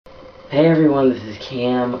Hey everyone, this is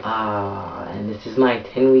Cam, and this is my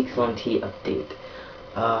 10 weeks on tea update.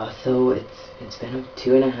 So it's been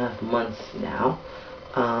 2.5 months now.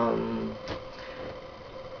 I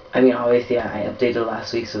mean, obviously I updated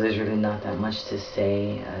last week, so there's really not that much to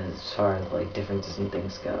say as far as like differences and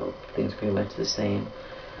things go. Things are pretty much the same.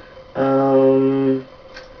 Um,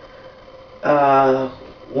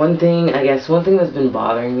 one thing that's been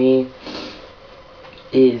bothering me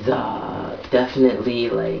is definitely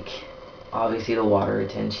like obviously the water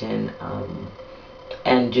retention,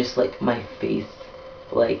 and just like my face,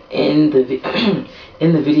 like in the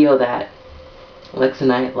in the video that Lex and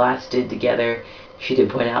I last did together, she did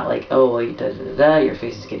point out like, oh, like, da da da da, your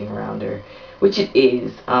face is getting rounder, which it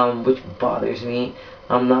is, which bothers me.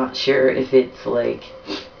 I'm not sure if it's like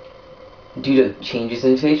due to changes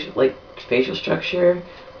in facial structure.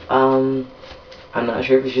 I'm not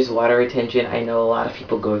sure if it's just water retention. I know a lot of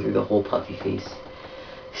people go through the whole puffy face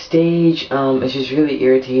stage. It's just really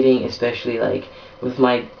irritating, especially like with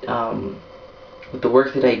my with the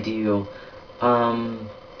work that I do. I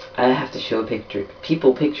have to show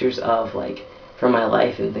people pictures of like from my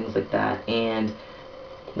life and things like that, and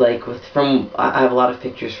like I have a lot of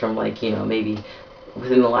pictures from like, you know, maybe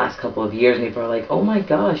within the last couple of years, and people are like, oh my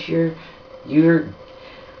gosh, you're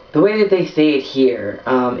the way that they say it here,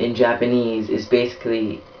 in Japanese, is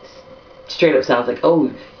basically straight up sounds like, oh,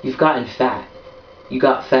 you've gotten fat, you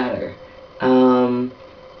got fatter,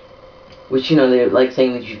 which, you know, they're like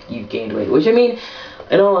saying that you've gained weight, which, I mean,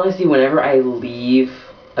 in all honesty, whenever I leave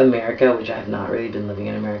America, which I have not really been living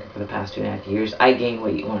in America for the past 2.5 years, I gain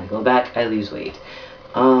weight. When I go back, I lose weight.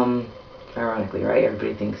 Ironically, right?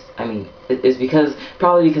 Everybody thinks, I mean, it's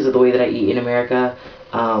probably because of the way that I eat in America,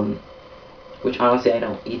 which honestly I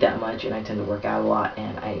don't eat that much, and I tend to work out a lot,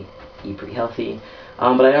 and I eat pretty healthy,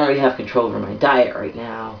 but I don't really have control over my diet right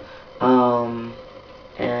now,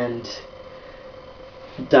 and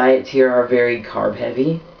diets here are very carb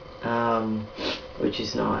heavy, which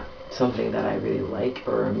is not something that I really like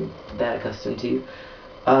or am that accustomed to,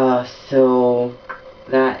 so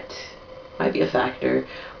that might be a factor.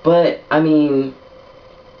 But I mean,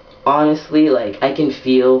 honestly, like, I can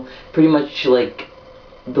feel pretty much like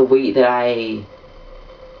the weight that I'm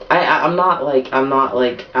not like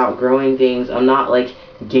outgrowing things. I'm not like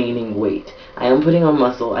gaining weight. I am putting on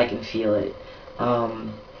muscle. I can feel it.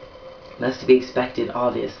 That's to be expected,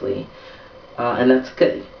 obviously, and that's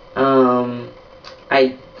good.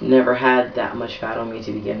 I never had that much fat on me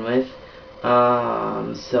to begin with,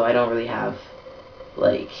 so I don't really have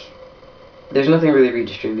like, there's nothing really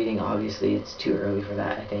redistributing. Obviously, it's too early for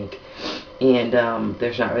that, I think, and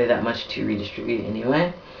there's not really that much to redistribute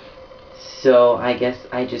anyway. So I guess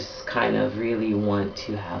I just kind of really want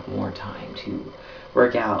to have more time to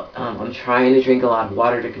work out. I'm trying to drink a lot of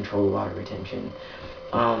water to control the water retention.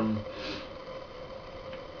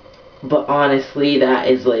 But honestly, that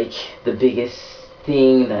is like the biggest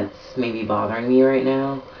thing that's maybe bothering me right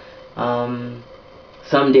now.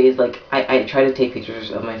 Some days, like, I try to take pictures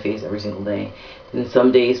of my face every single day, and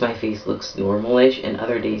some days my face looks normalish, and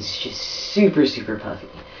other days it's just super, super puffy.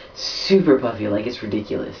 Super puffy, like it's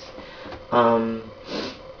ridiculous.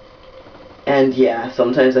 And yeah,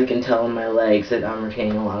 sometimes I can tell on my legs that I'm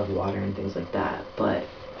retaining a lot of water and things like that, but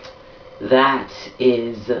that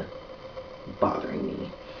is bothering me.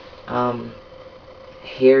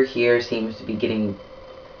 Hair here seems to be getting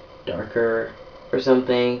darker or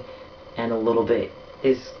something, and a little bit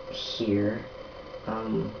is here,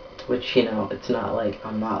 which, you know, it's not like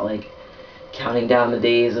I'm not like counting down the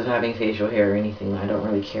days of having facial hair or anything. I don't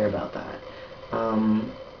really care about that.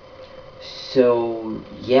 So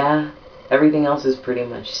yeah, everything else is pretty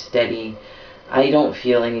much steady. I don't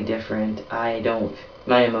feel any different.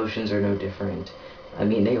 My emotions are no different. I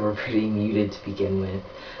mean, they were pretty muted to begin with.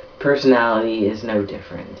 Personality is no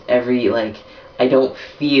different. I don't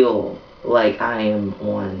feel like I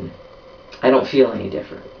don't feel any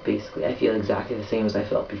different, basically. I feel exactly the same as I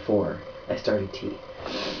felt before I started tea.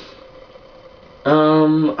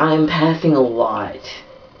 I'm passing a lot,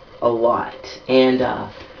 and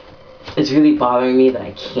it's really bothering me that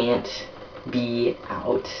I can't be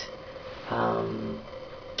out,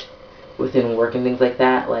 within work and things like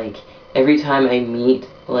that. Like, every time I meet,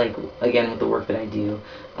 like, again, with the work that I do,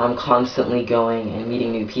 I'm constantly going and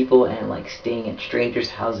meeting new people and like staying at strangers'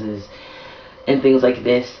 houses and things like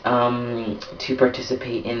this, to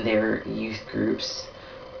participate in their youth groups,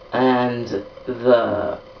 and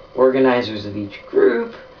the organizers of each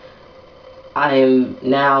group, I am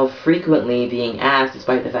now frequently being asked,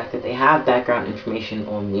 despite the fact that they have background information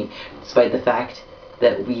on me, despite the fact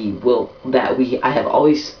that I have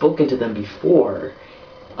always spoken to them before,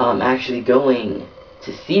 actually going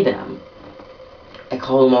to see them. I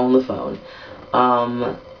call them all on the phone.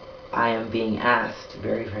 I am being asked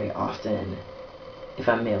very, very often if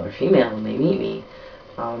I'm male or female when they meet me.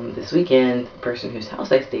 This weekend, the person whose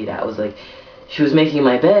house I stayed at was like, she was making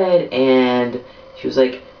my bed, and she was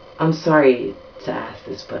like, I'm sorry to ask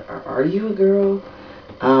this, but are you a girl?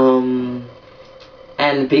 And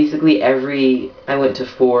basically I went to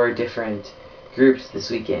 4 different groups this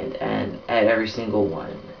weekend, and at every single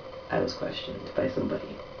one, I was questioned by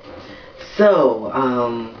somebody. So,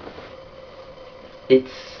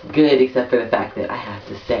 it's good except for the fact that I have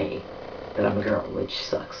to say that I'm a girl, which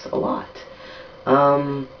sucks a lot.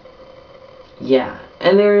 Yeah,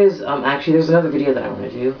 and there's another video that I want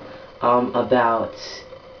to do, about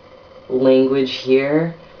language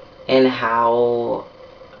here and how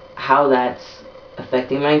that's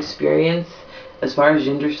affecting my experience as far as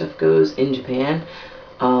gender stuff goes in Japan,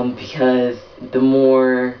 because the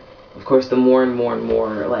more and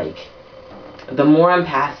more, like, the more I'm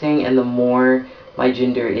passing and the more my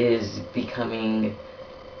gender is becoming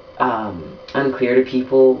unclear to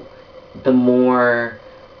people, the more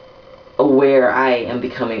aware I am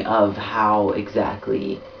becoming of how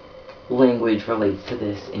exactly language relates to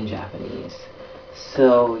this in Japanese.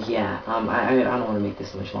 So yeah, I don't want to make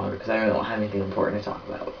this much longer because I really don't have anything important to talk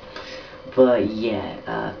about. But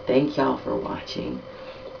yeah, thank y'all for watching.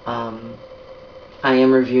 I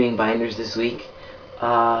am reviewing binders this week,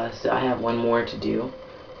 so I have one more to do.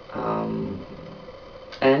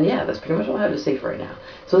 And yeah, that's pretty much all I have to say for right now.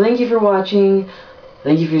 So thank you for watching,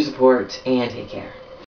 thank you for your support, and take care.